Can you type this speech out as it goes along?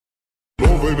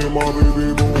Make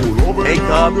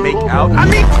up, make out. I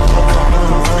mean.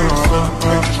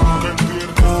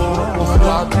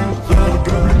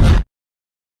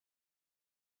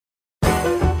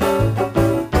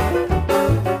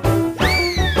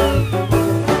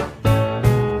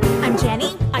 I'm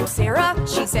Jenny. I'm Sarah.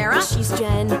 She's Sarah. She's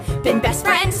Jen. Been best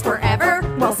friends forever.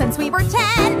 Well, since we were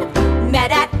 10. Met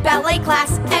at ballet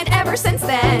class, and ever since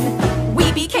then,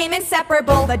 we became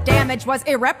inseparable. The damage was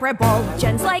irreparable.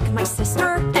 Jen's like my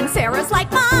sister, and Sarah's like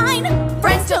mine.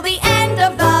 Friends till the end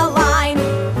of the line.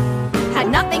 Had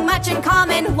nothing much in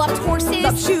common. Loved horses,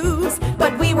 loved shoes,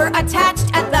 but we were attached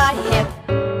at the hip.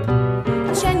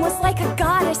 Jen was like a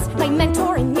goddess, my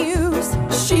mentor and muse.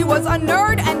 She was a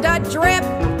nerd and a drip.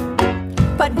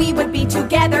 But we would be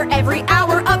together every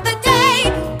hour of the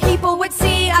day. People would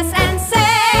see us and say,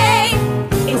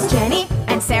 is Jenny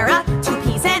and Sarah two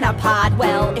peas in a pod?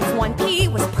 Well, if one pea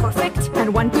was perfect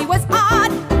and one pea was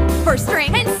odd, first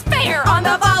string and spare on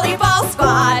the volleyball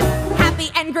squad. Happy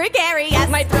and gregarious,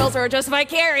 my thrills are just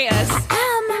vicarious.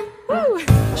 Woo.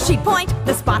 She'd point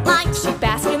the spotlight, she'd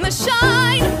bask in the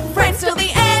shine. Friends till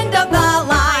the end of the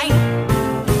line.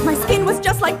 My skin was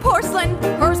just like porcelain,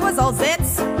 hers was all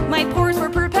zits. My pores were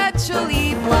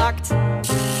perpetually blocked.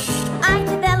 I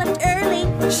developed early,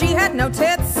 she had no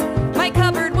tits. My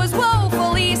cupboard was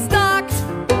woefully stocked.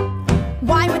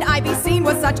 Why would I be seen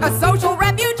with such a social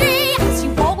refugee? 'Cause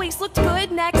you always looked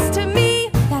good next to me.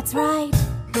 That's right.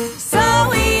 So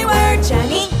we were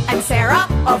Jenny and Sarah,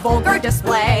 a vulgar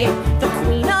display. The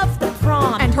queen of the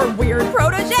prom and her weird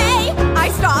protege. I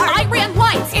starred, I ran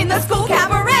lights in the school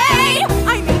cabaret.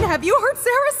 I mean, have you heard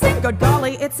Sarah sing? Good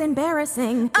golly, it's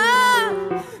embarrassing.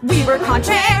 We were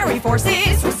contrary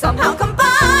forces who somehow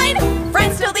combined.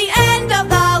 Friends till the end of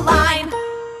the line.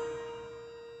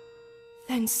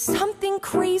 Then something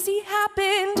crazy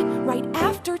happened right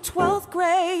after 12th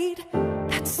grade.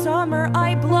 That summer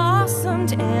I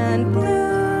blossomed and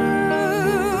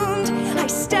bloomed. I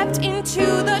stepped into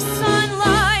the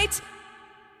sunlight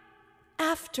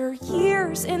after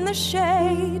years in the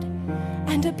shade,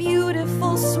 and a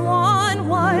beautiful swan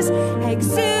was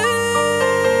exhumed.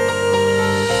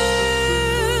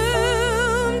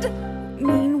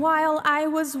 Meanwhile, I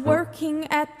was working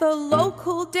at the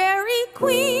local Dairy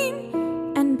Queen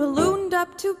and ballooned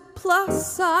up to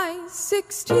plus size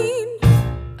 16.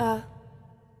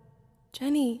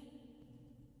 Jenny.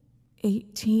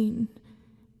 18.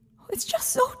 It's just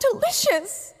so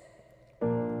delicious.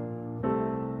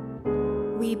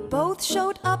 We both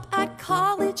showed up at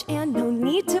college, and no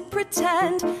need to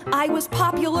pretend I was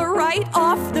popular right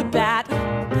off the bat.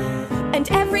 And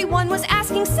everyone was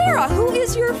asking, Sarah, who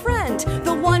is your friend?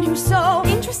 The one who's so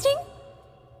interesting?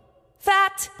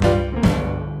 Fat.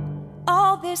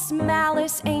 All this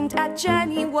malice aimed at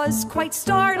Jenny was quite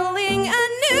startling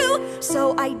and new.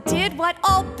 So I did what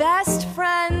all best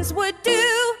friends would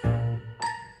do.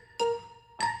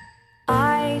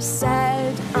 I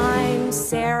said, I'm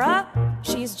Sarah,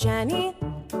 she's Jenny.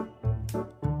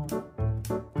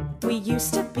 We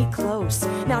used to be close.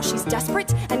 Now she's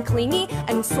desperate and clingy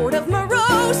and sort of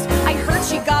morose. I heard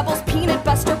she gobbles peanut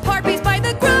butter parfaits by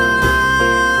the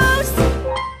gross.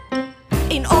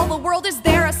 In all the world, is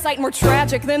there a sight more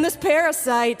tragic than this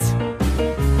parasite?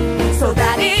 So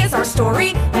that is our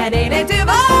story, and ain't it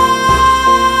divine?